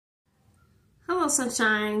Hello,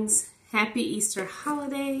 sunshines. Happy Easter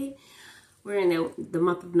holiday. We're in the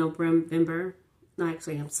month of November. No,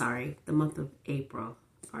 actually, I'm sorry. The month of April.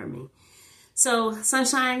 Pardon me. So,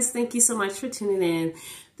 sunshines, thank you so much for tuning in.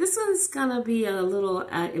 This one's going to be a little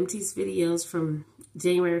Empyties videos from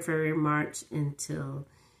January, February, March until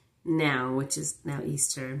now, which is now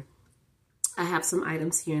Easter. I have some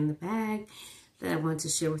items here in the bag that I want to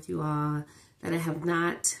share with you all that I have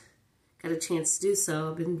not got a chance to do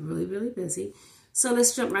so. I've been really busy. So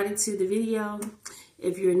let's jump right into the video.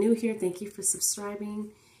 If you're new here, thank you for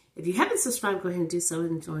subscribing. If you haven't subscribed, go ahead and do so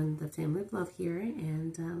and join the family of love here,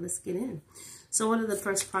 and let's get in. So one of the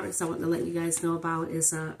first products I want to let you guys know about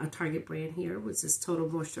is a Target brand here, which is Total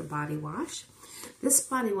Moisture Body Wash. This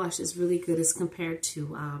body wash is really good as compared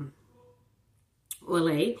to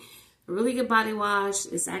Olay. A really good body wash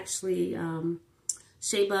is actually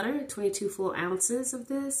shea butter, 22 full ounces of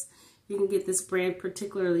this. You can get this brand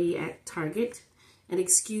particularly at Target. And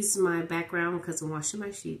excuse my background because I'm washing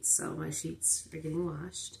my sheets, so my sheets are getting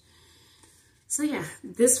washed. So yeah,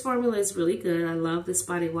 this formula is really good. I love this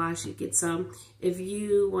body wash. You get some, if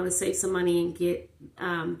you want to save some money and get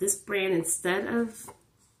this brand instead of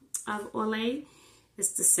Olay,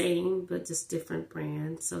 it's the same, but just different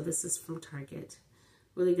brand. So this is from Target.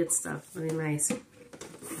 Really good stuff, really nice.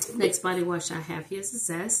 Next body wash I have here is a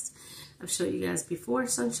Zest. I've showed you guys before,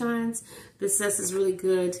 sunshines. This Zest is really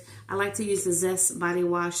good. I like to use the Zest body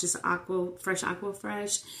wash. It's Fresh Aqua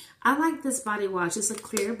Fresh. I like this body wash. It's a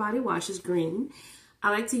clear body wash. It's green.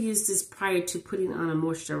 I like to use this prior to putting on a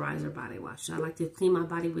moisturizer body wash. I like to clean my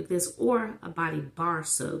body with this or a body bar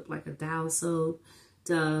soap, like a Dow soap,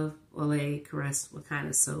 Dove, Olay, Caress, what kind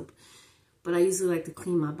of soap. But I usually like to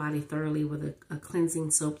clean my body thoroughly with a cleansing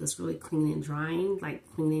soap that's really clean and drying, like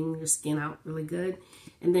cleaning your skin out really good.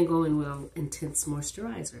 And then go in with an intense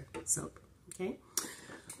moisturizer soap, okay?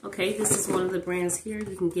 Okay, this is one of the brands here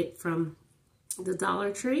you can get from the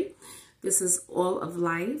Dollar Tree. This is Oil of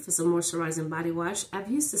Life. It's a moisturizing body wash.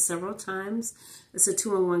 I've used this several times. It's a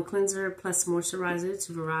 2-in-1 cleanser plus moisturizer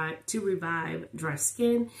to revive dry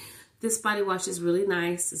skin. This body wash is really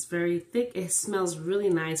nice. It's very thick. It smells really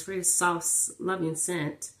nice. Very soft, loving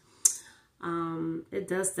scent. It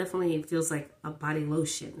does definitely, it feels like a body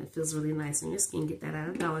lotion. It feels really nice on your skin. Get that out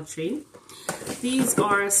of Dollar Tree. These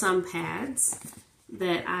are some pads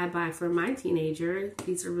that I buy for my teenager.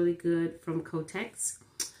 These are really good from Kotex.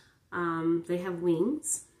 They have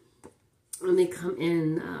wings. And they come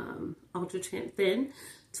in ultra thin,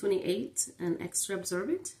 28 and extra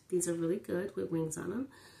absorbent. These are really good with wings on them.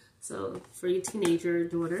 So for your teenager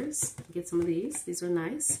daughters, get some of these. These are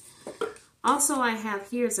nice. Also, I have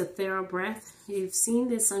here is a Thera Breath. You've seen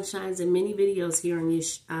this, sunshines, in many videos here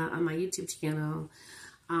on my YouTube channel.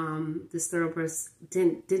 This Thera Breath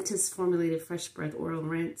dentist formulated fresh breath oral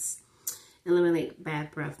rinse, eliminate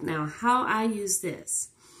bad breath. Now, how I use this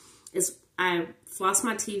is I floss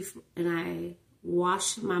my teeth and I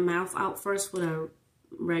wash my mouth out first with a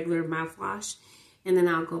regular mouthwash, and then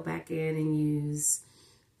I'll go back in and use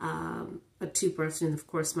a toothbrush and of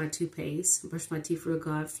course my toothpaste. Brush my teeth real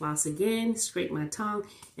good, floss again, scrape my tongue,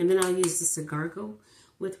 and then I'll use this to gargle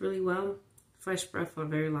with really well. Fresh breath for a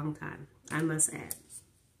very long time, I must add.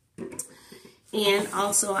 And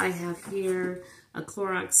also I have here a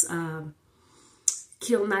Clorox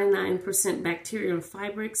Kill 99% bacteria and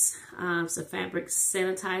fabrics. It's a fabric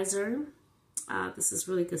sanitizer. This is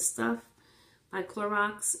really good stuff by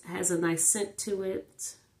Clorox. It has a nice scent to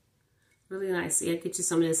it. Really nice. Yeah, get you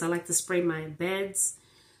some of this. I like to spray my beds,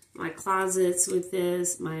 my closets with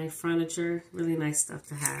this, my furniture. Really nice stuff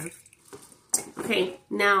to have. Okay,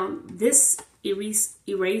 now this erase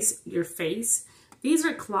your face. These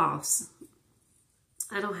are cloths.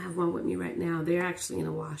 I don't have one with me right now. They're actually in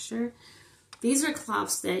a washer. These are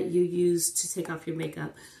cloths that you use to take off your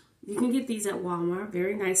makeup. You can get these at Walmart.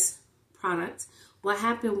 Very nice product. What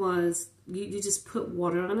happened was you just put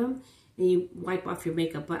water on them and you wipe off your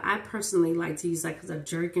makeup. But I personally like to use like a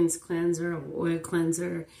Jergens cleanser or oil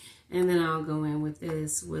cleanser. And then I'll go in with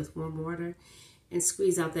this with warm water and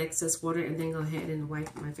squeeze out the excess water and then go ahead and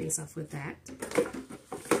wipe my face off with that.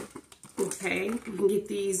 Okay, you can get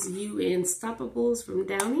these UN Stoppables from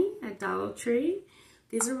Downy at Dollar Tree.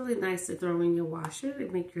 These are really nice to throw in your washer. They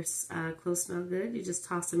make your clothes smell good. You just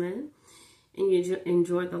toss them in and you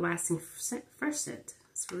enjoy the lasting fresh scent.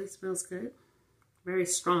 This really smells good. Very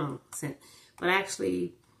strong scent. But I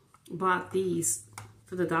actually bought these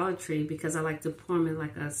for the Dollar Tree because I like to pour them in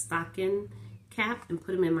like a stocking cap and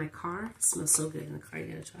put them in my car. It smells so good in the car.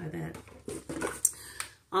 You gotta try that.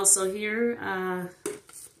 Also here,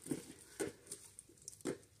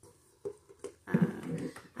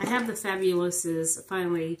 I have the Fabulouses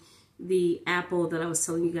finally the apple that I was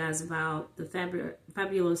telling you guys about, the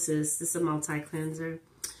Fabulosis. This is a multi-cleanser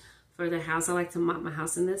for the house. I like to mop my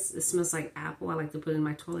house in this. It smells like apple. I like to put it in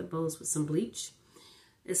my toilet bowls with some bleach.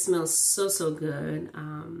 It smells so good.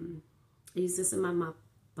 I use this in my mop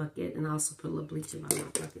bucket, and I also put a little bleach in my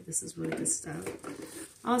mop bucket. This is really good stuff.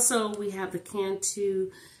 Also, we have the Can2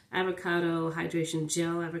 Avocado Hydration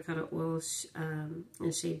Gel, avocado oil,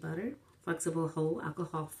 and shea butter. Flexible, whole,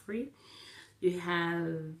 alcohol-free. You have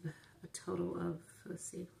a total of, let's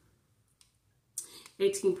see,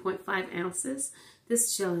 18.5 ounces.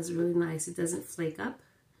 This gel is really nice. It doesn't flake up.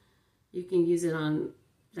 You can use it on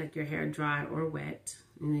like your hair dry or wet,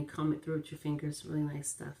 and then comb it through with your fingers. Really nice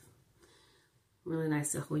stuff. Really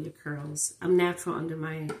nice to hold your curls. I'm natural under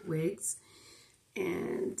my wigs,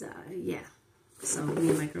 and yeah, so me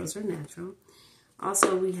and my girls are natural.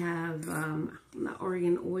 Also, we have the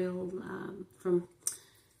Oregon oil from,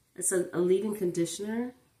 it's a leave-in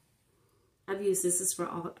conditioner. I've used this. Is for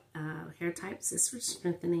all hair types. It's for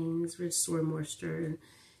strengthening, it's restore moisture.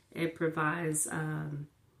 It provides,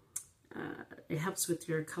 it helps with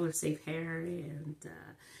your color safe hair and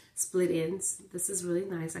split ends. This is really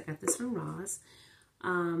nice. I got this from Ross.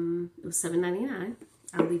 It was $7.99.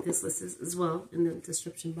 I'll leave this list as well in the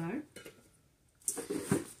description bar.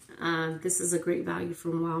 This is a great value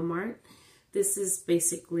from Walmart. This is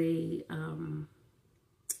basically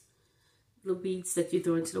the beads that you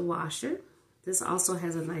throw into the washer. This also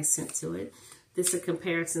has a nice scent to it. This is a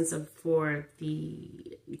comparison for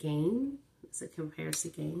the Gain. It's a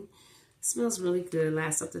comparison Gain. It smells really good.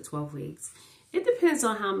 Lasts up to 12 weeks. It depends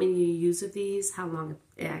on how many you use of these, how long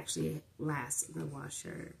it actually lasts in the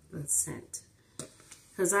washer, the scent.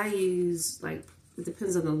 Because I use, like, it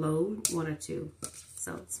depends on the load, 1 or 2.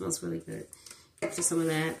 So it smells really good. Get you some of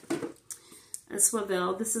that. A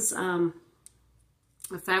Swavel. This is a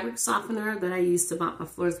fabric softener that I use to mop my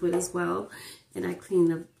floors with as well. And I clean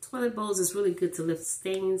the toilet bowls. It's really good to lift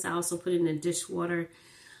stains. I also put it in the dishwater.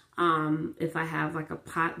 If I have like a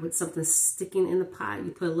pot with something sticking in the pot,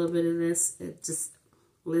 you put a little bit of this. It just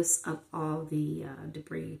lifts up all the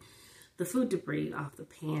debris, the food debris off the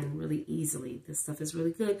pan really easily. This stuff is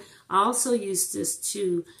really good. I also use this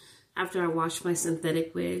too. After I wash my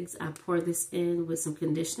synthetic wigs, I pour this in with some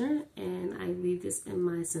conditioner, and I leave this in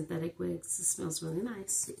my synthetic wigs. It smells really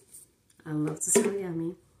nice. I love to smell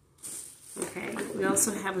yummy. Okay, we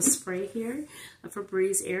also have a spray here, a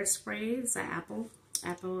Febreze air spray. It's an apple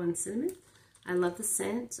and cinnamon. I love the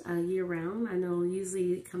scent year round. I know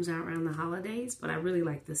usually it comes out around the holidays, but I really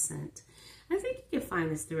like the scent. I think you can find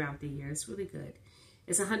this throughout the year. It's really good.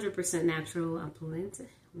 It's 100% natural plant,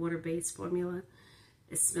 water-based formula.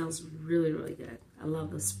 It smells really, really good. I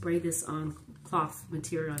love to spray this on cloth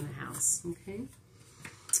material in the house, okay?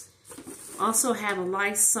 Also have a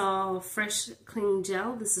Lysol Fresh Clean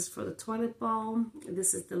Gel. This is for the toilet bowl.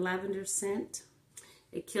 This is the lavender scent.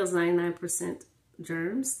 It kills 99%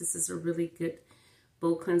 germs. This is a really good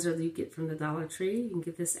bowl cleanser that you get from the Dollar Tree. You can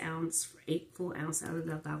get this ounce for 8 full ounce out of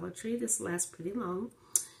the Dollar Tree. This lasts pretty long.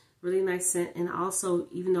 Really nice scent. And also,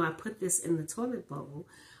 even though I put this in the toilet bowl,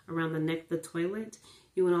 around the neck of the toilet,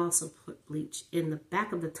 you would also put bleach in the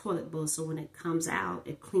back of the toilet bowl, so when it comes out,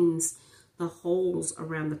 it cleans the holes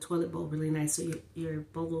around the toilet bowl really nice, so your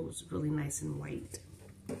bowl is really nice and white.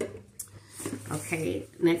 Okay,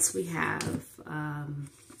 next we have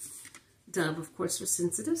Dove, of course, for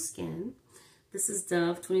sensitive skin. This is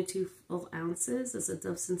Dove, 22 full ounces. It's a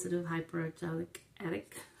Dove sensitive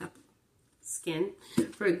hyperallergenic skin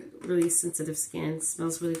for really sensitive skin.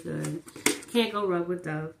 Smells really good. Can't go wrong with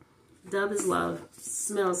Dove. Dove is love.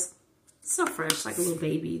 Smells so fresh, like a little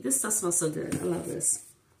baby. This stuff smells so good. I love this.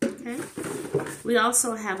 Okay. We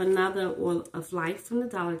also have another Oil of Life from the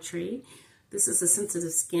Dollar Tree. This is a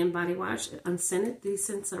sensitive skin body wash, unscented. These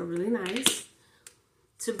scents are really nice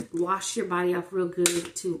to wash your body off real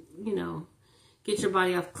good, to, you know, get your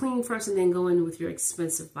body off clean first and then go in with your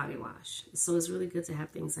expensive body wash. So it's really good to have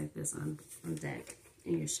things like this on deck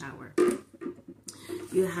in your shower.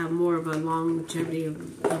 You have more of a longevity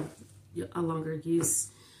of a longer use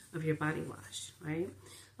of your body wash, right?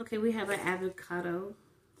 Okay, we have an Aveeno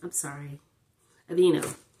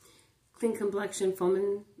Clean Complexion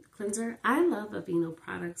Foaming Cleanser. I love Aveeno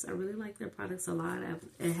products. I really like their products a lot.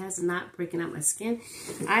 It has not breaking out my skin.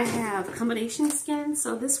 I have combination skin,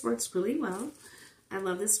 so this works really well. I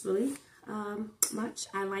love this really much.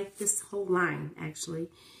 I like this whole line, actually.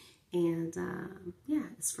 And yeah,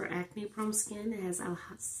 it's for acne prone skin. It has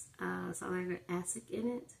salicylic acid in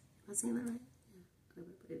it. Am I saying that right?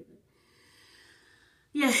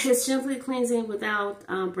 Yeah, it's gently cleansing without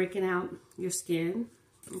breaking out your skin.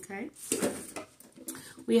 Okay.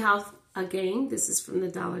 We Again, this is from the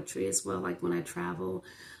Dollar Tree as well, like when I travel.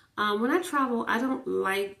 When I travel, I don't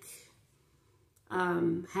like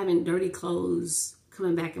having dirty clothes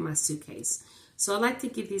coming back in my suitcase. So I like to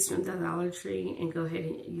get these from the Dollar Tree and go ahead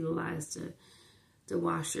and utilize the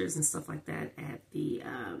washers and stuff like that at the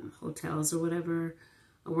hotels or whatever,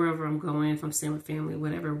 or wherever I'm going, if I'm staying with family,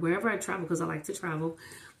 whatever. Wherever I travel, because I like to travel,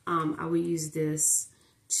 I will use this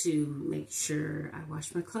to make sure I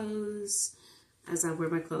wash my clothes as I wear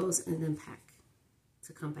my clothes and then pack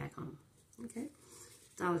to come back home. Okay,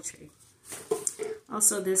 Dollar Tree.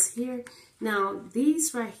 Also this here. Now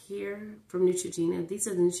these right here from Neutrogena, these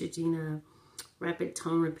are the Neutrogena Rapid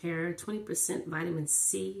Tone Repair 20% vitamin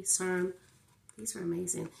C serum. These are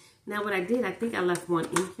amazing. Now what I did, I think I left one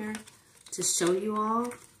in here to show you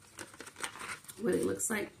all what it looks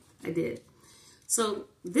like. I did. So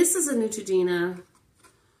this is a Neutrogena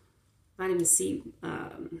vitamin C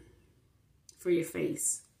for your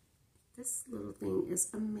face. This little thing is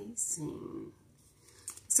amazing.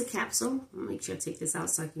 It's a capsule. I'll make sure I take this out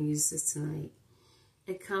so I can use this tonight.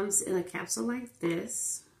 It comes in a capsule like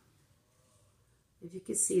this. If you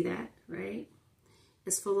can see that, right?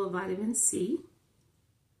 It's full of vitamin C,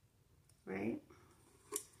 right?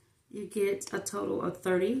 You get a total of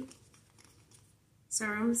 30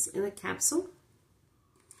 serums in a capsule,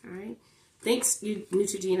 all right? Thanks,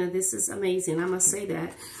 Neutrogena. This is amazing. I must say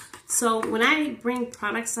that. So when I bring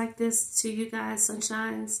products like this to you guys,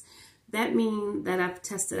 Sunshines, that means that I've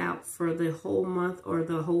tested out for the whole month or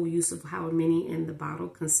the whole use of how many in the bottle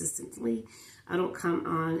consistently. I don't come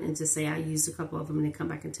on and just say I used a couple of them and then come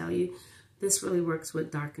back and tell you. This really works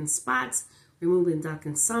with darkened spots, removing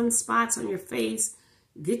darkened sunspots on your face.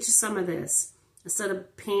 Get you some of this. Instead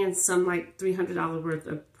of paying some like $300 worth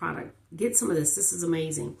of product, get some of this. This is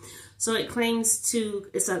amazing. So it claims to,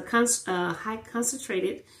 it's a high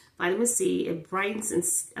concentrated vitamin C. It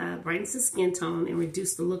brightens the skin tone and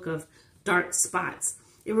reduces the look of dark spots.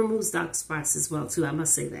 It removes dark spots as well too, I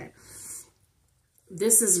must say that.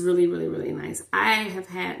 This is really, really, really nice. I have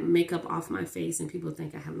had makeup off my face and people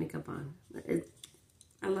think I have makeup on.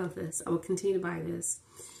 I love this. I will continue to buy this.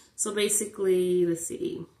 So basically, let's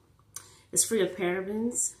see. It's free of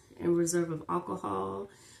parabens and reserve of alcohol.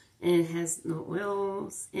 And it has no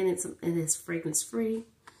oils. And it's fragrance free.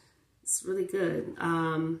 It's really good.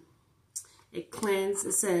 It cleanses.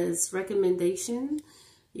 It says recommendation.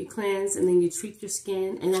 You cleanse and then you treat your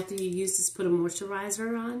skin. And after you use this, put a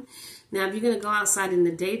moisturizer on. Now, if you're going to go outside in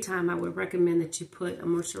the daytime, I would recommend that you put a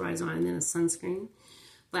moisturizer on and then a sunscreen.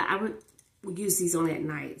 But I would use these only at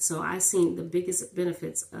night. So I've seen the biggest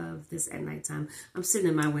benefits of this at nighttime. I'm sitting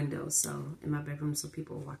in my window, so in my bedroom, so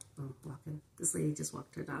people are walking. This lady just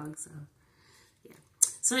walked her dog, so yeah.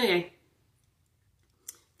 So anyway,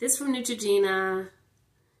 this from Neutrogena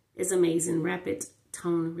is amazing. Rapid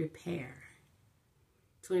Tone Repair.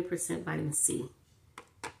 20% vitamin C.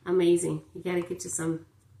 Amazing. You got to get you some.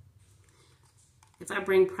 If I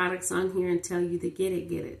bring products on here and tell you to get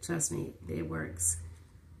it. Trust me, it works.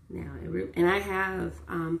 Now, and I have,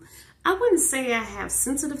 I wouldn't say I have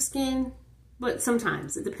sensitive skin, but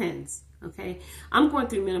sometimes it depends. Okay. I'm going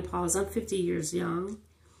through menopause. I'm 50 years young.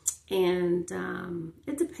 And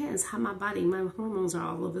it depends how my hormones are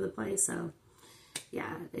all over the place. So,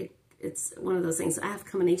 yeah, it's one of those things. I have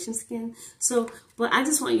combination skin. So, but I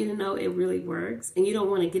just want you to know it really works. And you don't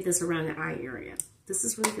want to get this around the eye area. This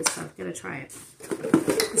is really good stuff. Gotta try it.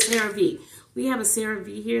 The CeraVe. We have a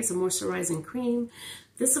CeraVe here. It's a moisturizing cream.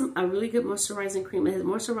 This is a really good moisturizing cream. It has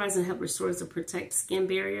moisturize and help restore and protect skin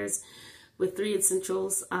barriers with 3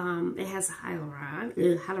 essentials. It has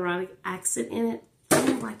hyaluronic acid in it. I don't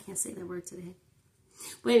know why I can't say that word today.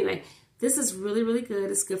 But anyway, this is really, really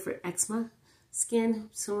good. It's good for eczema skin.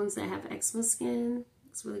 Someone that have eczema skin.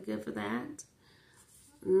 It's really good for that.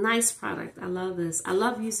 Nice product. I love this. I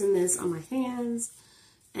love using this on my hands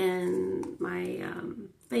and my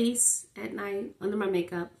face at night under my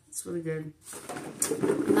makeup. It's really good.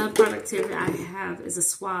 Another product here I have is a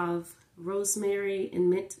Suave Rosemary and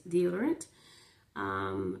Mint Deodorant.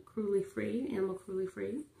 Cruelty free, animal cruelty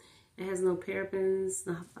free. It has no parabens,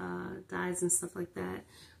 no dyes and stuff like that.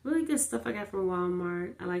 Really good stuff I got from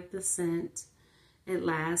Walmart. I like the scent. It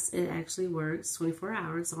lasts. It actually works 24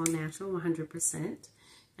 hours. All natural, 100%.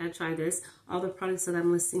 I try this. All the products that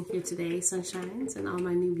I'm listing here today, Sunshines, and all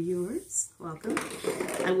my new viewers, welcome.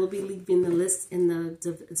 I will be leaving the list in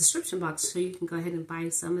the description box so you can go ahead and buy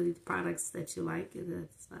some of the products that you like. If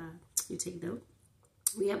you take note.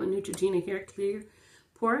 We have a Neutrogena Hair Clear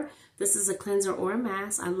Pore. This is a cleanser or a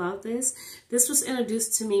mask. I love this. This was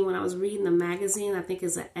introduced to me when I was reading the magazine. I think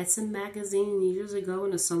it's an Essen magazine years ago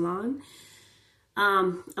in a salon.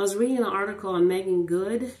 I was reading an article on Megan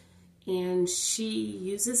Good. and she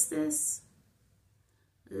uses this.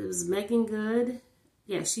 It was Megan Good.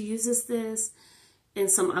 Yeah, she uses this and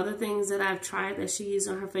some other things that I've tried that she used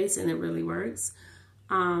on her face, and it really works.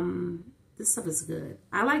 This stuff is good.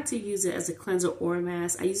 I like to use it as a cleanser or a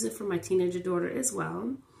mask. I use it for my teenager daughter as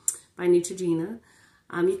well, by Neutrogena.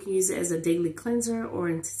 You can use it as a daily cleanser or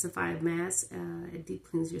intensified mask. It deep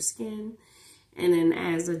cleans your skin. And then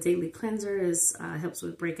as a daily cleanser, it helps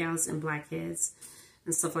with breakouts and blackheads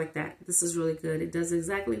and stuff like that. This is really good. It does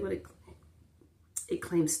exactly what it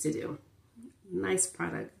claims to do. Nice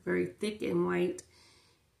product. Very thick and white.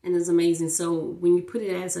 And it's amazing. So when you put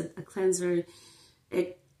it as a cleanser,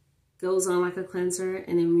 it goes on like a cleanser.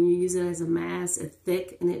 And then when you use it as a mask, it's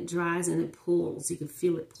thick and it dries and it pulls. You can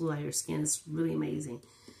feel it pull out your skin. It's really amazing.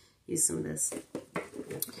 Use some of this.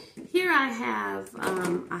 Here I have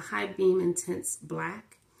a High Beam Intense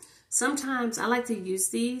Black. Sometimes I like to use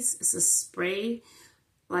these. It's a spray.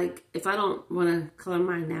 Like if I don't want to color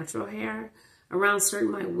my natural hair, around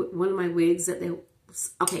certain one of my wigs that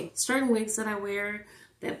certain wigs that I wear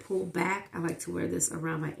that pull back, I like to wear this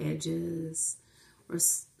around my edges, or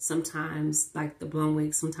sometimes like the blown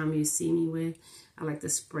wig sometimes you see me with, I like to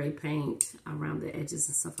spray paint around the edges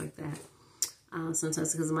and stuff like that.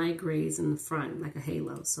 Sometimes because my grays in the front like a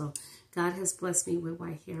halo. So God has blessed me with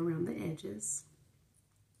white hair around the edges.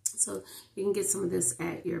 So you can get some of this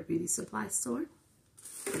at your beauty supply store.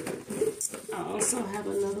 I also have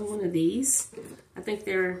another one of these. I think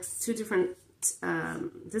they're two different.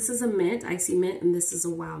 This is a mint, icy mint, and this is a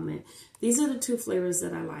wild mint. These are the two flavors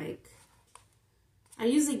that I like. I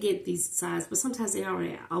usually get these size, but sometimes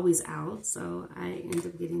they're always out, so I end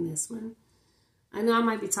up getting this one. I know I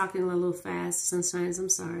might be talking a little fast, Sunshines, I'm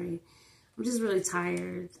sorry. I'm just really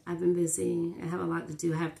tired. I've been busy. I have a lot to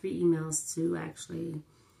do. I have 3 emails to actually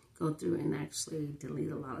go through and actually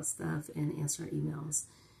delete a lot of stuff and answer emails.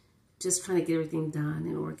 Just trying to get everything done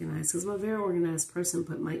and organized, because I'm a very organized person,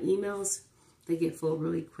 but my emails, they get full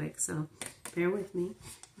really quick, so bear with me.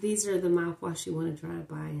 These are the mouthwash you want to drive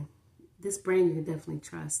by. This brand you can definitely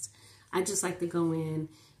trust. I just like to go in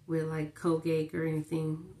with like Colgate or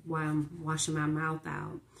anything while I'm washing my mouth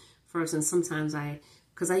out first. And sometimes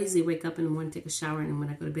because I usually wake up in the morning, take a shower, and when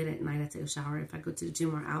I go to bed at night, I take a shower. If I go to the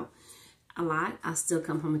gym or out a lot, I'll still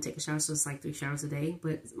come home and take a shower. So it's like 3 showers a day,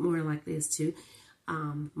 but more likely it's 2,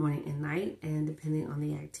 morning and night. And depending on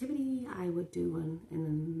the activity, I would do one in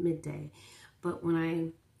the midday. But when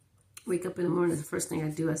I wake up in the morning, the first thing I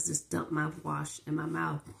do is just dump mouthwash in my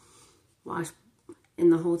mouth. Wash,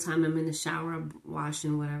 and the whole time I'm in the shower,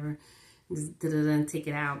 washing whatever, and take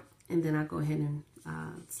it out. And then I go ahead and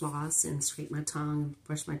floss and scrape my tongue and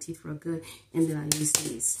brush my teeth real good. And then I use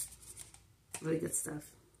these. Really good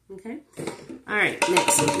stuff. Okay? All right,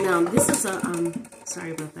 next. Now, this is a,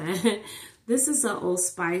 sorry about that. This is a Old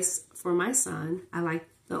Spice for my son. I like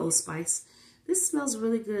the Old Spice. This smells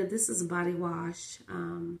really good. This is a body wash.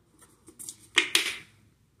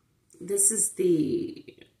 This is the...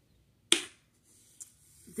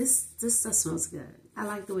 This stuff smells good. I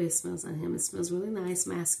like the way it smells on him. It smells really nice,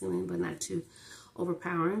 masculine, but not too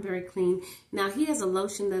overpowering. Very clean. Now, he has a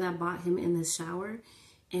lotion that I bought him in the shower,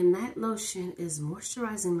 and that lotion is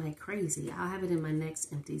moisturizing like crazy. I'll have it in my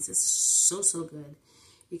next empties. It's so, so good.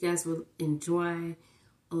 You guys will enjoy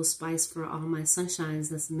Old Spice for all my sunshines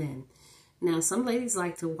that's men. Now, some ladies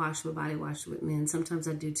like to wash with body wash with men. Sometimes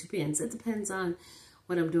I do. Depends. It depends on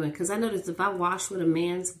what I'm doing. Because I noticed if I wash with a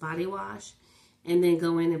man's body wash, and then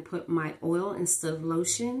go in and put my oil instead of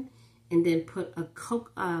lotion, and then put a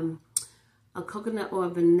coconut or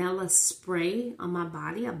vanilla spray on my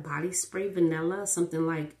body, a body spray vanilla, something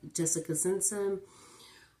like Jessica Simpson,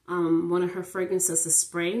 one of her fragrances, a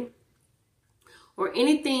spray, or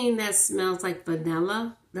anything that smells like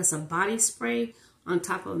vanilla, that's a body spray on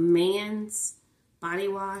top of man's body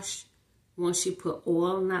wash. Once you put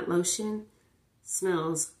oil, not lotion,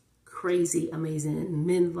 smells crazy amazing, and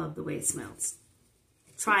men love the way it smells.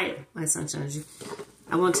 Try it, my sunshine.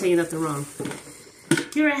 I won't tell you nothing wrong.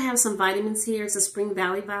 Here I have some vitamins here. It's a Spring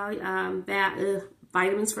Valley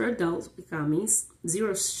vitamins for adults, gummies.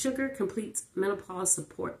 0 sugar, complete menopause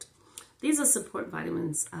support. These are support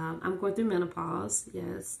vitamins. I'm going through menopause,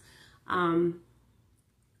 yes.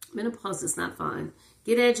 Menopause is not fun.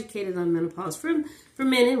 Get educated on menopause for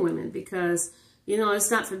men and women, because you know, it's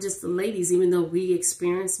not for just the ladies, even though we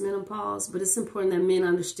experience menopause, but it's important that men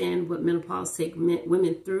understand what menopause take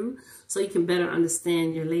women through, so you can better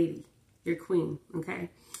understand your lady, your queen, okay?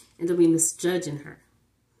 And don't be misjudging her,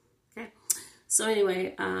 okay? So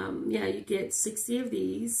anyway, yeah, you get 60 of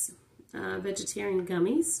these vegetarian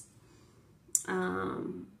gummies.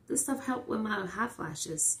 This stuff helped with my hot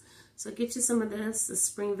flashes. So get you some of this, the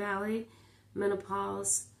Spring Valley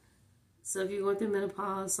menopause. So if you're going through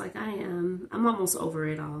menopause like I am, I'm almost over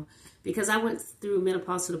it all, because I went through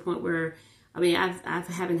menopause to the point where, I mean, I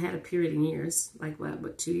haven't had a period in years, like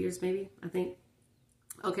what 2 years maybe, I think.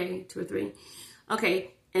 Okay, 2 or 3.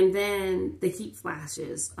 Okay, and then the heat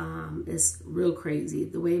flashes is real crazy.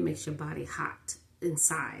 The way it makes your body hot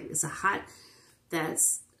inside. It's a hot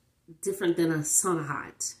that's different than a sauna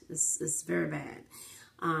hot. It's very bad.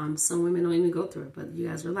 Some women don't even go through it, but you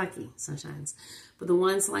guys are lucky, sunshines. But the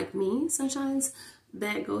ones like me, sunshines,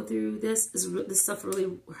 that go through this, this stuff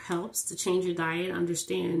really helps to change your diet,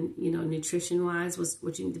 understand, you know, nutrition-wise,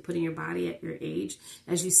 what you need to put in your body at your age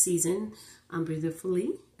as you season. Breathe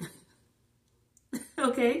fully.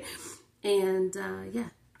 Okay. And yeah,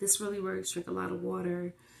 this really works. Drink a lot of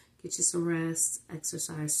water, get you some rest,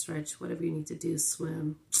 exercise, stretch, whatever you need to do,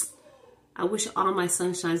 swim. I wish all my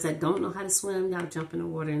sunshines that don't know how to swim, y'all jump in the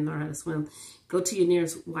water and learn how to swim. Go to your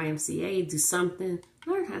nearest YMCA, do something,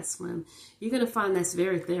 learn how to swim. You're going to find that's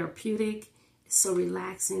very therapeutic. It's so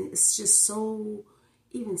relaxing. It's just so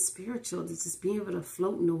even spiritual to just be able to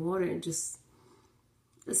float in the water and just,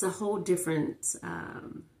 it's a whole different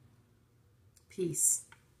piece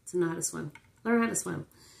to know how to swim. Learn how to swim.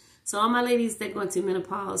 So all my ladies that go into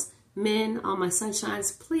menopause, men, all my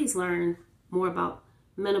sunshines, please learn more about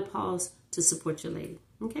menopause to support your lady.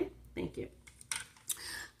 Okay? Thank you.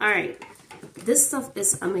 All right. This stuff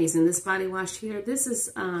is amazing. This body wash here. This is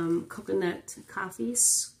coconut coffee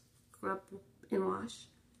scrub and wash.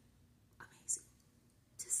 Amazing.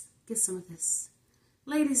 Just get some of this.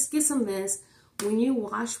 Ladies, get some of this. When you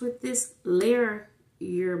wash with this, layer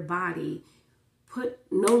your body. Put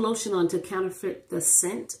no lotion on to counterfeit the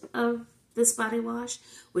scent of this body wash.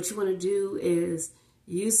 What you want to do is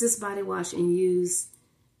use this body wash and use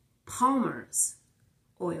Palmer's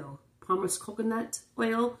oil, Palmer's coconut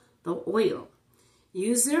oil, the oil.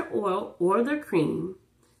 Use their oil or their cream,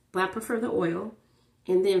 but I prefer the oil,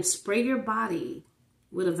 and then spray your body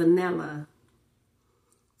with a vanilla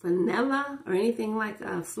or anything like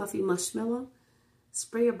a fluffy marshmallow.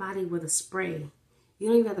 Spray your body with a spray. You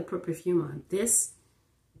don't even have to put perfume on. This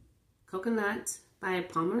coconut by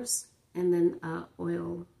Palmer's, and then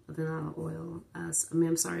oil, vanilla oil. A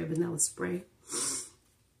vanilla spray.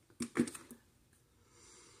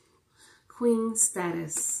 Queen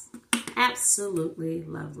status. Absolutely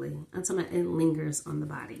lovely. I'm talking about it lingers on the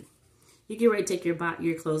body. You get ready to take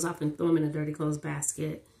your clothes off and throw them in a dirty clothes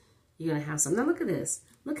basket. You're going to have some. Now look at this.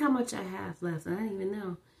 Look how much I have left. I didn't even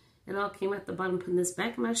know. It all came out the bottom. Putting this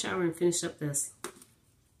back in my shower and finish up this.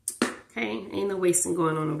 Okay, ain't no wasting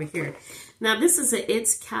going on over here. Now this is a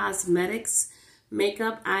It's Cosmetics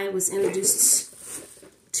makeup. I was introduced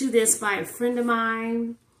to this by a friend of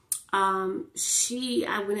mine.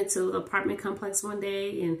 I went into an apartment complex one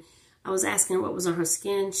day and I was asking her what was on her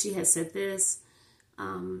skin. She had said this.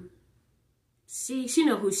 She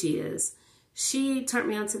know who she is. She turned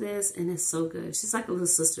me onto this and it's so good. She's like a little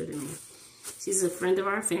sister to me. She's a friend of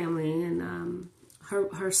our family, and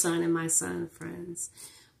her son and my son are friends.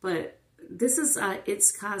 But this is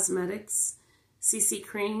It's Cosmetics CC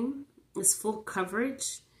Cream. It's full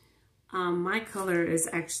coverage. My color is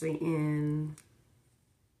actually in,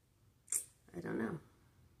 I don't know.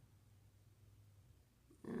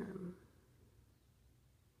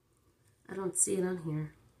 I don't see it on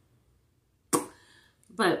here.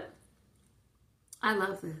 But I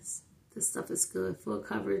love this. This stuff is good. Full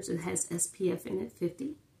coverage. It has SPF in it,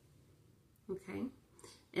 50. Okay.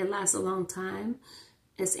 It lasts a long time.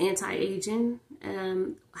 It's anti-aging.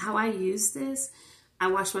 How I use this, I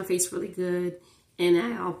wash my face really good. And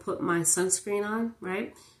I'll put my sunscreen on,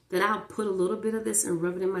 right? Then I'll put a little bit of this and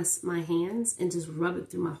rub it in my hands and just rub it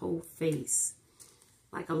through my whole face.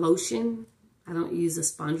 Like a lotion. I don't use a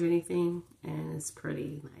sponge or anything. And it's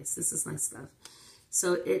pretty nice. This is nice stuff.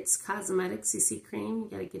 So It's Cosmetics CC Cream. You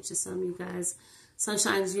got to get you some, you guys.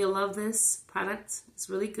 Sunshines, you'll love this product. It's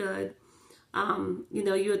really good. You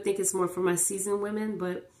know, you would think it's more for my seasoned women,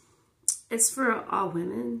 but it's for all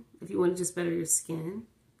women if you want to just better your skin.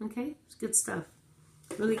 Okay? It's good stuff.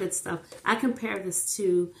 Really good stuff. I compare this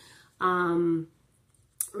to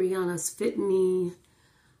Rihanna's Fit Me,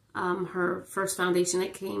 her first foundation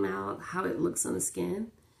that came out, how it looks on the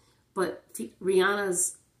skin. But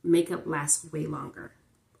Rihanna's makeup lasts way longer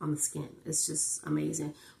on the skin. It's just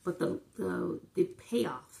amazing. But the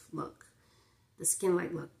payoff look, the skin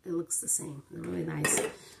like look, it looks the same. They're really nice.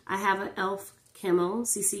 I have an e.l.f. Camo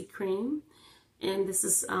CC cream, and this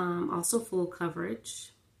is also full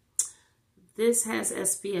coverage. This has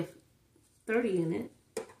SPF 30 in it.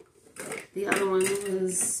 The other one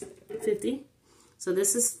was 50. So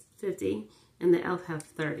this is 50, and the e.l.f. have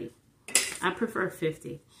 30. I prefer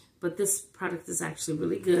 50, but this product is actually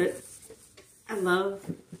really good. I love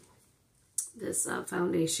this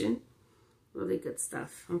foundation. Really good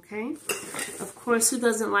stuff, okay? Of course, who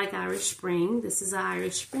doesn't like Irish Spring? This is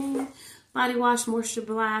Irish Spring Body Wash, Moisture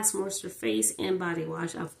Blast, Moisture Face, and Body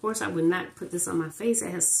Wash. Of course, I would not put this on my face.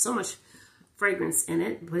 It has so much fragrance in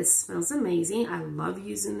it, but it smells amazing. I love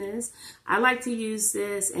using this. I like to use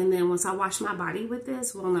this, and then once I wash my body with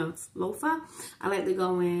this, well, no, loofah, I like to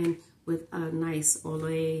go in with a nice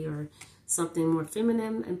Olay or something more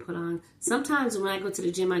feminine and put on. Sometimes when I go to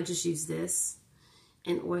the gym, I just use this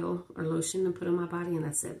and oil or lotion and put on my body, and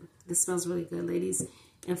that's it. This smells really good, ladies.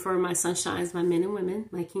 And for my sunshines, my men and women,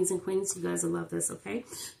 my kings and queens, you guys will love this, okay?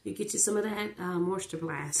 You get you some of that Moisture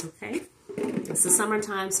Blast, okay? It's the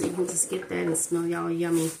summertime, so you can just get that and smell y'all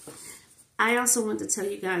yummy. I also want to tell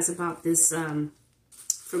you guys about this from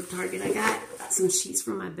Target. I got some sheets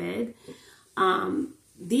for my bed.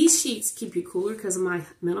 These sheets keep you cooler because of my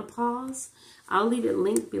menopause. I'll leave it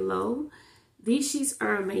linked below. These sheets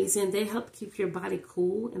are amazing. They help keep your body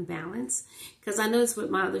cool and balanced. Because I noticed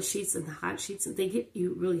with my other sheets and the hot sheets, they get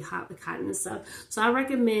you really hot with cotton and stuff. So I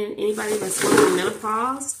recommend anybody that's going through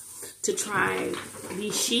menopause to try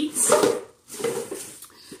these sheets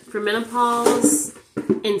for menopause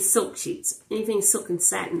and silk sheets. Anything silk and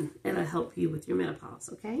satin, it'll help you with your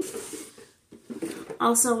menopause, okay?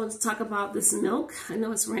 Also, I want to talk about this milk. I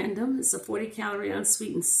know it's random. It's a 40-calorie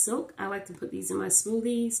unsweetened silk. I like to put these in my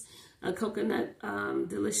smoothies. Coconut,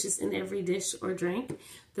 delicious in every dish or drink.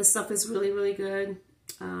 This stuff is really, really good.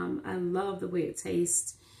 I love the way it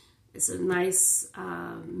tastes. It's a nice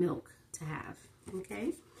milk to have,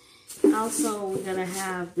 okay? Also, we're going to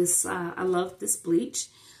have this, I love this bleach.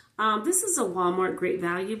 This is a Walmart Great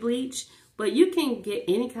Value bleach, but you can get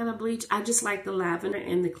any kind of bleach. I just like the lavender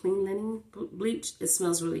and the clean linen bleach. It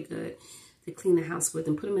smells really good to clean the house with,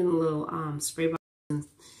 and put them in a little spray bottle and,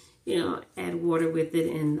 you know, add water with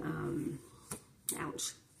it, and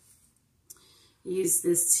ouch. Use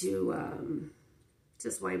this to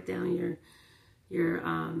just wipe down your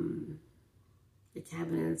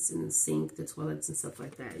cabinets and the sink, the toilets and stuff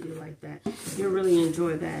like that. You like that. You'll really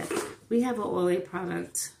enjoy that. We have an Olay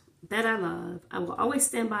product that I love. I will always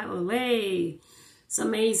stand by Olay. It's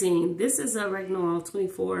amazing. This is a Retinol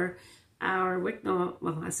 24-hour Retinol.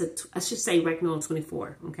 Well, I should say Retinol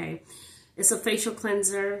 24. Okay, it's a facial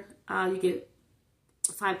cleanser. You get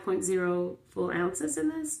 5.0 full ounces in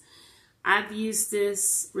this. I've used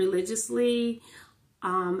this religiously,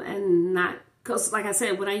 and not, because like I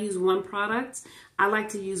said, when I use one product, I like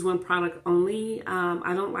to use one product only.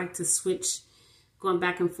 I don't like to switch going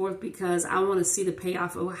back and forth, because I want to see the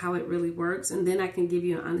payoff of how it really works, and then I can give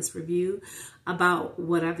you an honest review about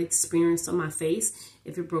what I've experienced on my face.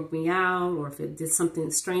 If it broke me out, or if it did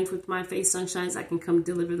something strange with my face, Sunshines, I can come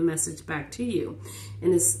deliver the message back to you.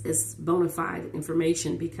 And it's bona fide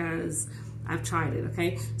information because I've tried it,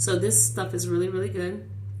 okay? So this stuff is really, really good.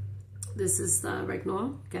 This is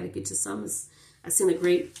Retinol. Got to get you some. I've seen a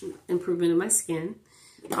great improvement in my skin.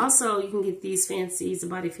 Also, you can get these fancies, the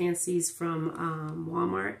body fancies from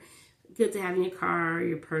Walmart. Good to have in your car, or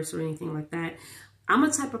your purse, or anything like that. I'm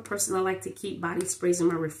a type of person, I like to keep body sprays in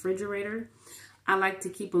my refrigerator. I like to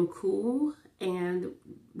keep them cool, and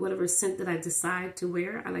whatever scent that I decide to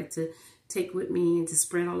wear, I like to take with me and to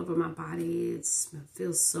spread all over my body. It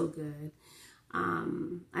feels so good.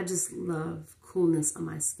 I just love coolness on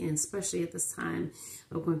my skin, especially at this time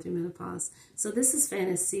of going through menopause. So this is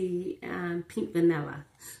Fantasy Pink Vanilla.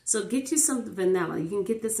 So get you some vanilla. You can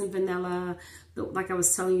get this in vanilla, like I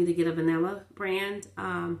was telling you to get a vanilla brand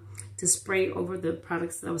to spray over the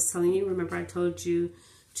products that I was telling you. Remember I told you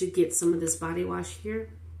to get some of this body wash here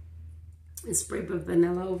and spray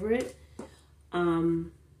vanilla over it.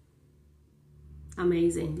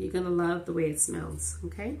 Amazing. You're going to love the way it smells,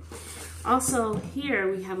 okay? Also,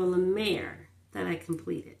 here we have a La Mer that I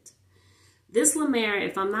completed. This La Mer,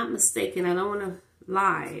 if I'm not mistaken, I don't want to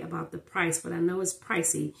lie about the price, but I know it's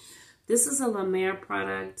pricey. This is a La Mer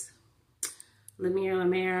product. La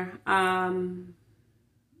Mer.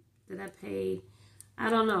 Did I pay? I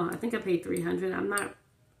don't know. I think I paid $300.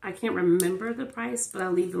 I can't remember the price, but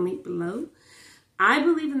I'll leave the link below. I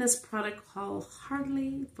believe in this product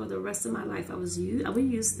wholeheartedly for the rest of my life. I will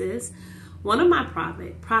use this. One of my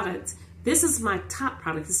products, this is my top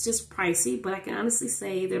product. It's just pricey, but I can honestly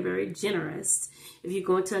say they're very generous. If you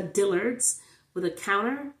go into a Dillard's with a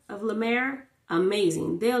counter of La Mer,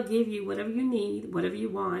 amazing. They'll give you whatever you need, whatever you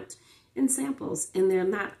want in samples, and they're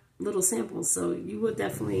not little samples. So you will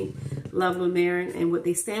definitely love La Mer and what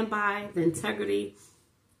they stand by, the integrity.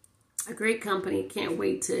 A great company. Can't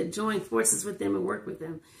wait to join forces with them and work with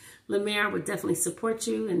them. La Mer, I would definitely support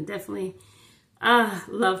you and definitely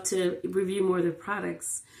love to review more of their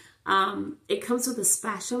products. It comes with a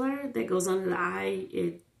spatula that goes under the eye.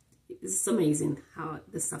 It's amazing how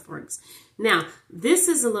this stuff works. Now, this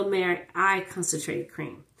is a La Mer Eye Concentrated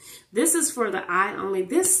Cream. This is for the eye only.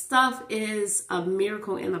 This stuff is a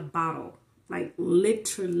miracle in a bottle, like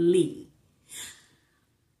literally.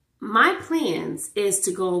 My plans is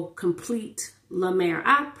to go complete La Mer.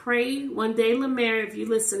 I pray one day, La Mer, if you're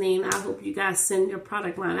listening, I hope you guys send your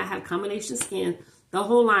product line. I have combination skin, the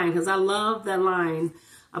whole line, because I love that line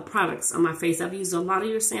of products on my face. I've used a lot of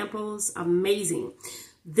your samples. Amazing.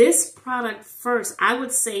 This product first, I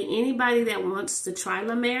would say anybody that wants to try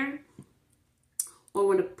La Mer or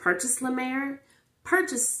want to purchase La Mer,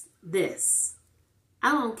 purchase this.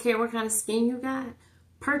 I don't care what kind of skin you got.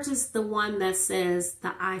 Purchase the one that says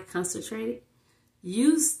the eye concentrated.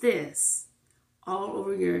 Use this all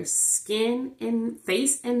over your skin and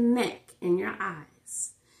face and neck and your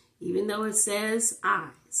eyes. Even though it says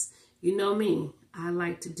eyes. You know me. I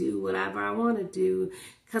like to do whatever I want to do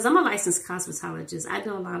because I'm a licensed cosmetologist. I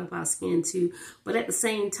know a lot about skin too. But at the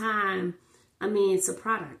same time, I mean, it's a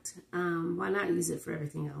product. Why not use it for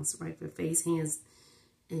everything else, right? For face, hands,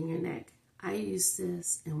 and your neck. I use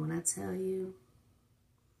this, and when I tell you,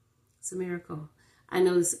 it's a miracle. I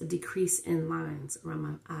noticed a decrease in lines around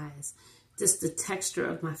my eyes. Just the texture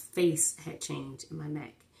of my face had changed in my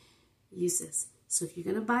neck. Use this. So if you're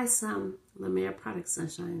going to buy some La Mer product,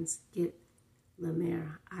 Sunshines, get La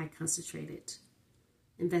Mer Eye Concentrated.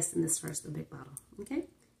 Invest in this first, the big bottle. Okay?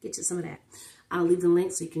 Get you some of that. I'll leave the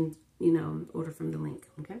link so you can, order from the link.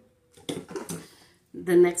 Okay?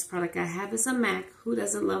 The next product I have is a MAC. Who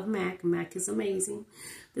doesn't love MAC? MAC is amazing.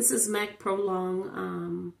 This is MAC Pro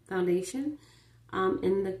Long Foundation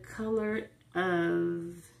in the color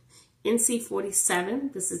of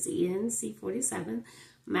NC47. This is the NC47.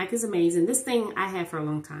 MAC is amazing. This thing I had for a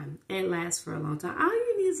long time. It lasts for a long time. All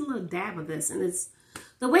you need is a little dab of this, and it's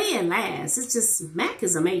the way it lasts. It's just, MAC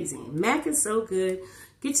is amazing. MAC is so good.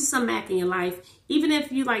 Get you some MAC in your life. Even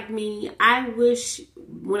if you like me, I wish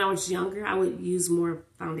when I was younger, I would use more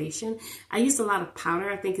foundation. I used a lot of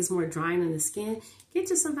powder. I think it's more drying on the skin.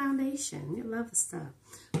 Get you some foundation. You love the stuff.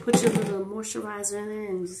 Put your little moisturizer in there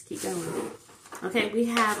and just keep going. Okay, we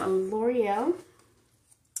have a L'Oreal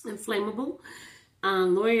Inflammable.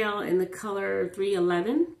 L'Oreal in the color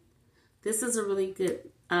 311. This is a really good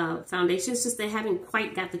foundation. It's just they haven't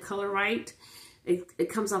quite got the color right. It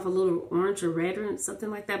comes off a little orange or red or something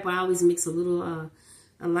like that, but I always mix a little a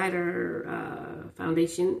lighter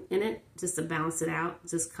foundation in it just to balance it out,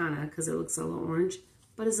 just kind of because it looks a little orange.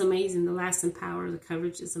 But it's amazing. The lasting power, the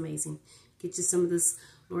coverage is amazing. Get you some of this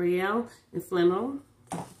L'Oreal Inflammable.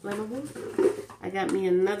 I got me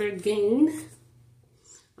another Gain.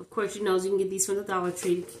 Of course, you can get these from the Dollar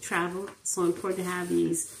Tree to travel. It's so important to have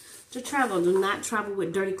these to travel. Do not travel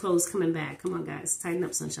with dirty clothes coming back. Come on, guys. Tighten up,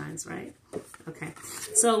 Sunshines, right? Okay.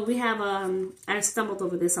 So we have, I stumbled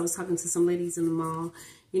over this. I was talking to some ladies in the mall.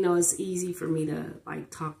 It's easy for me to,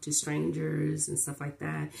 talk to strangers and stuff like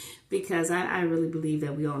that because I really believe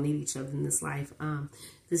that we all need each other in this life.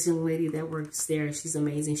 This young lady that works there, she's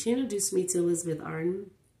amazing. She introduced me to Elizabeth Arden,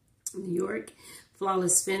 New York.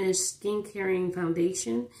 Flawless Finish Skin Caring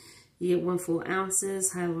Foundation. You get 1 full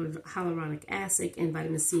ounces, hyaluronic acid, and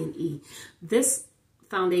vitamin C and E. This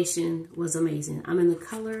foundation was amazing. I'm in the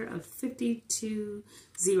color of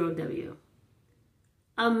 520W.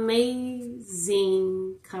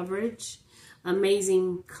 Amazing coverage.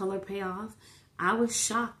 Amazing color payoff. I was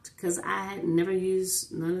shocked because I had never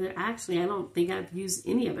used none of their, actually, I don't think I've used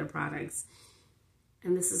any of their products.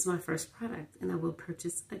 And this is my first product, and I will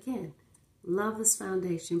purchase again. Love this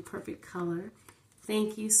foundation. Perfect color.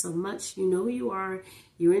 Thank you so much. You know who you are.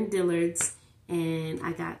 You're in Dillard's. And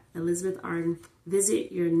I got Elizabeth Arden.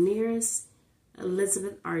 Visit your nearest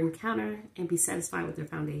Elizabeth Arden counter and be satisfied with their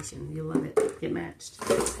foundation. You'll love it. Get matched.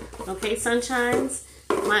 Okay, Sunshines.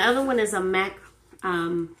 My other one is a MAC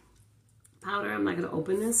powder. I'm not going to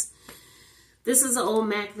open this. This is an old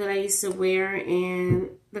MAC that I used to wear.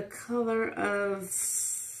 And the color of...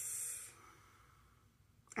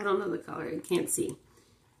 I don't know the color. You can't see.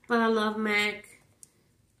 But I love MAC.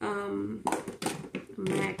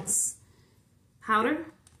 MAC's powder.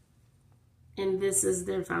 And this is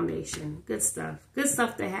their foundation. Good stuff. Good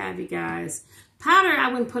stuff to have, you guys. Powder I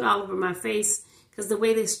wouldn't put all over my face because the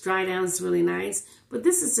way this dry down is really nice. But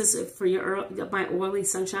this is just for my oily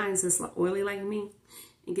Sunshines that's oily like me.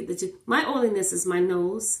 And get my oiliness is my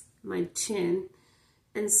nose, my chin,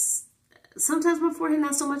 and sometimes my forehead,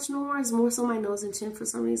 not so much more. It's more so my nose and chin for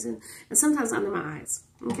some reason. And sometimes under my eyes.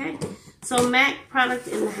 Okay? So MAC product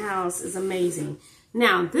in the house is amazing.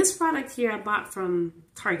 Now, this product here I bought from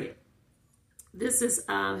Target. This is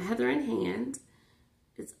hearth&hand.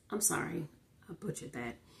 I'm sorry, I butchered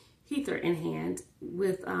that. Hearth&hand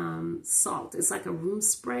with salt. It's like a room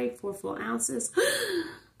spray, 4 full ounces.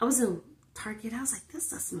 I was in Target. I was like, this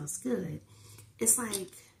stuff smells good. It's like,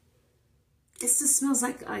 it just smells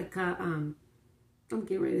like I'm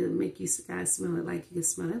getting ready to make you guys smell it like you can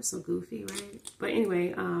smell it. I'm so goofy, right? But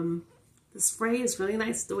anyway, the spray is really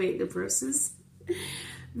nice the way it diverses.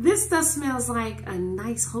 This stuff smells like a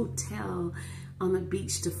nice hotel on the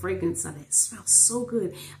beach. The fragrance of it smells so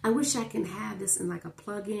good. I wish I can have this in like a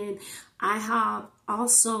plug-in. I have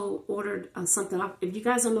also ordered something off. If you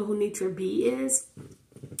guys don't know who Nitra B is,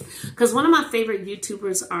 because one of my favorite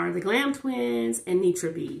YouTubers are the Glam Twins and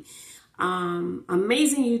Nitra B.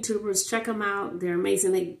 Amazing YouTubers. Check them out. They're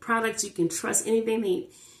amazing. They products you can trust. Anything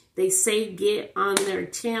they say get on their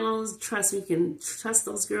channels. Trust me, you can trust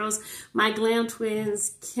those girls. My Glam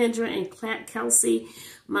Twins, Kendra and Kelsey,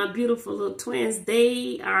 my beautiful little twins,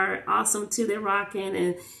 they are awesome too. They're rocking.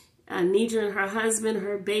 And Nidra and her husband,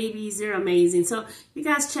 her babies, they're amazing. So you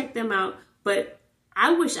guys check them out. But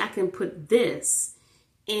I wish I can put this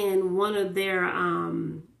in one of their,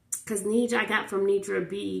 because Nidra, I got from Nidra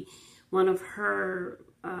B, one of her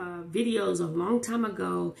videos a long time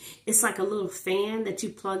ago. It's like a little fan that you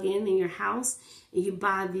plug in your house, and you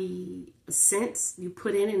buy the scents you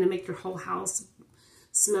put in and to make your whole house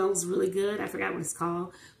smells really good. I forgot what it's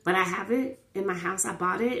called, but I have it in my house. I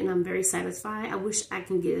bought it and I'm very satisfied. I wish I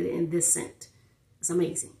can get it in this scent. It's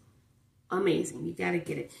amazing. Amazing. You got to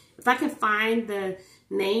get it. If I can find the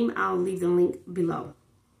name, I'll leave the link below.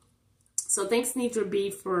 So thanks Nidra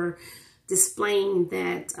B for displaying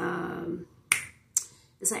that.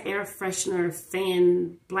 It's an air freshener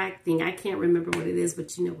fan black thing. I can't remember what it is,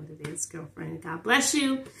 but you know what it is, girlfriend. God bless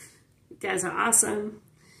you. You guys are awesome.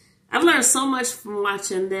 I've learned so much from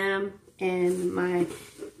watching them and my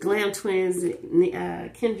Glam Twins,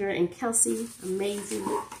 Kendra and Kelsey. Amazing.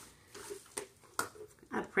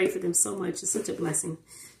 I pray for them so much. It's such a blessing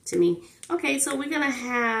to me. Okay, so we're going to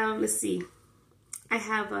have, let's see. I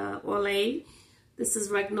have Olay. This is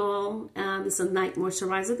Regnol. This is a night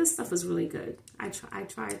moisturizer. This stuff is really good. I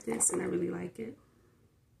tried this and I really like it.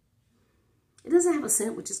 It doesn't have a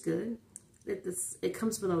scent, which is good. It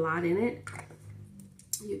comes with a lot in it.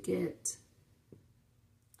 You get,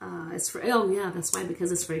 it's for, oh yeah, that's why,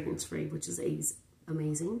 because it's fragrance free, which is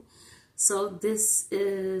amazing. So this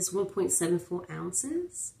is 1.74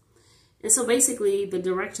 ounces. And so basically the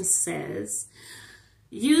direction says,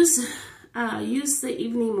 use the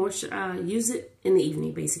evening moisture, use it in the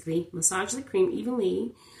evening, basically. Massage the cream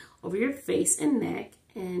evenly over your face and neck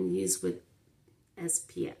and use with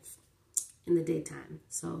SPF in the daytime.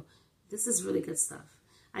 So this is really good stuff.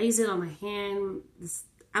 I use it on my hand.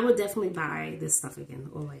 I would definitely buy this stuff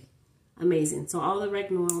again. Olay. Amazing. So all the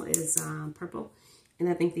Regnol is purple, and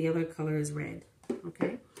I think the other color is red.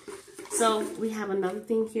 Okay. So we have another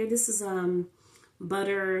thing here. This is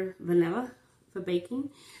butter vanilla for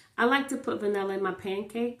baking. I like to put vanilla in my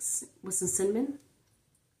pancakes with some cinnamon.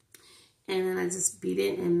 And then I just beat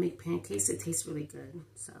it and make pancakes. It tastes really good.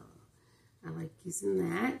 So I like using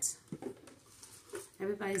that.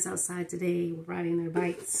 Everybody's outside today riding their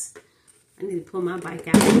bikes. I need to pull my bike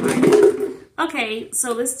out and ride it. Okay,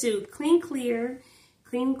 so let's do Clean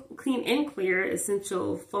and Clear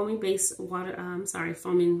Essential Foaming Base Water.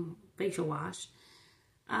 Foaming facial wash.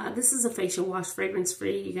 This is a facial wash, fragrance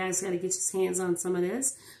free. You guys got to get your hands on some of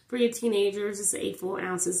this. For your teenagers, it's 8 full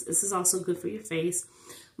ounces. This is also good for your face.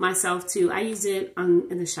 Myself too. I use it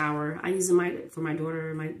in the shower. I use it for my daughter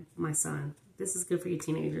and my son. This is good for your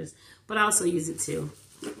teenagers, but I also use it too.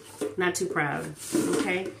 Not too proud.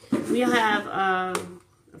 Okay. We have,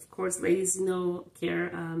 of course, ladies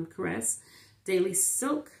care Caress Daily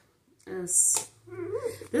Silk. This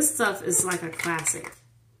stuff is like a classic.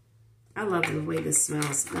 I love the way this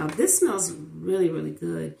smells. Now, this smells really, really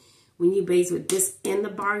good. When you bathe with this in the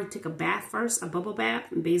bar, you take a bath first, a bubble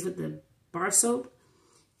bath, and bathe with the bar soap.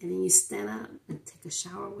 And then you stand up and take a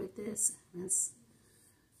shower with this. That's,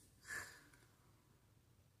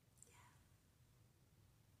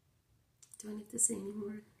 do I need to say any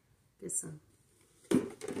more? Get some.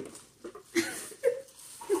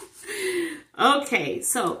 Okay,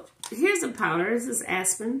 so here's a powder. This is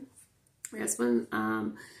Aspen.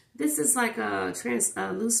 This is like a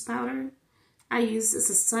loose powder. I use this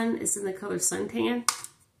it's in the color Suntan.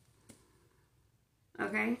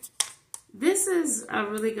 Okay. This is a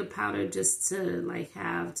really good powder just to like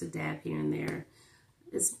have to dab here and there.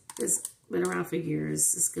 It's been around for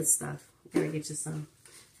years. It's good stuff. Gotta get you some.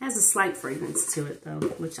 It has a slight fragrance to it though,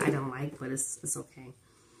 which I don't like, but it's okay.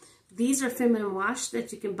 These are feminine wash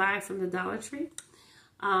that you can buy from the Dollar Tree.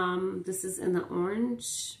 This is in the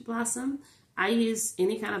orange blossom. I use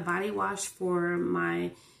any kind of body wash for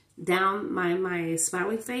my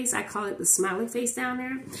smiley face. I call it the smiley face down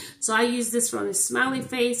there. So I use this from the smiley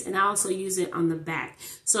face, and I also use it on the back.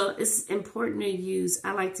 So it's important to use.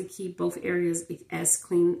 I like to keep both areas as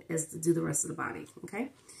clean as to do the rest of the body.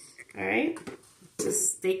 Okay. All right.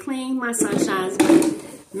 Just stay clean, my sunshines.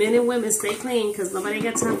 Men and women, stay clean, because nobody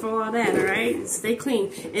got time for all that. All right. Stay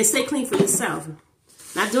clean, and stay clean for yourself.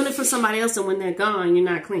 Not doing it for somebody else, and when they're gone, you're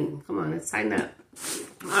not clean. Come on, let's tighten up.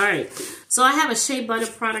 All right, so I have a shea butter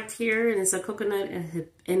product here, and it's a coconut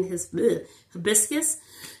and hibiscus.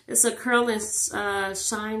 It's a curl and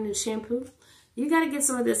shine shampoo. You got to get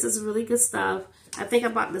some of this. It's really good stuff. I think I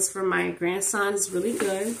bought this for my grandson. It's really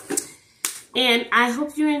good. And I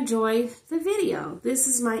hope you enjoy the video. This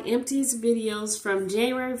is my Empyties videos from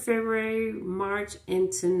January, February, March,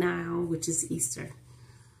 and to now, which is Easter.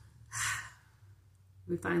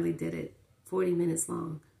 We finally did it. 40 minutes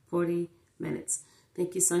long. 40 minutes.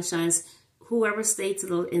 Thank you, sunshines. Whoever stayed to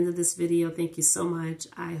the end of this video, thank you so much.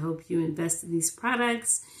 I hope you invest in these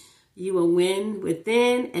products. You will win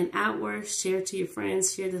within and outward. Share to your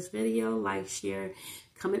friends. Share this video. Like, share,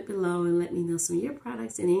 comment below, and let me know some of your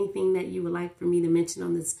products and anything that you would like for me to mention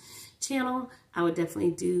on this channel. I would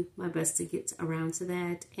definitely do my best to get around to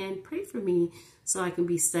that. And pray for me so I can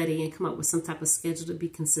be steady and come up with some type of schedule to be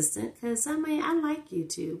consistent. Because I like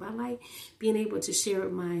YouTube. I like being able to share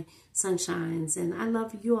with my sunshines. And I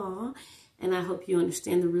love you all. And I hope you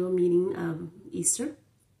understand the real meaning of Easter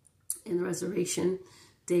and the resurrection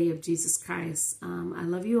day of Jesus Christ. I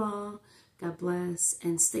love you all. God bless.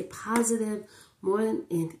 And stay positive. More than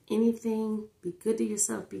anything, be good to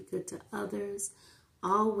yourself. Be good to others.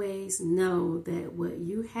 Always know that what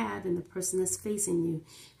you have and the person that's facing you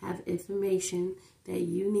have information that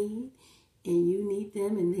you need, and you need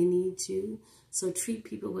them and they need you. So treat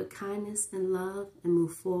people with kindness and love and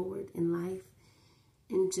move forward in life,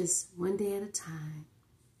 and just one day at a time.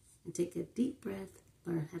 And take a deep breath,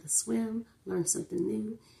 learn how to swim, learn something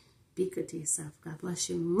new. Be good to yourself. God bless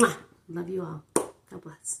you. Mwah! Love you all. God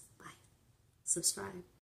bless. Bye. Subscribe.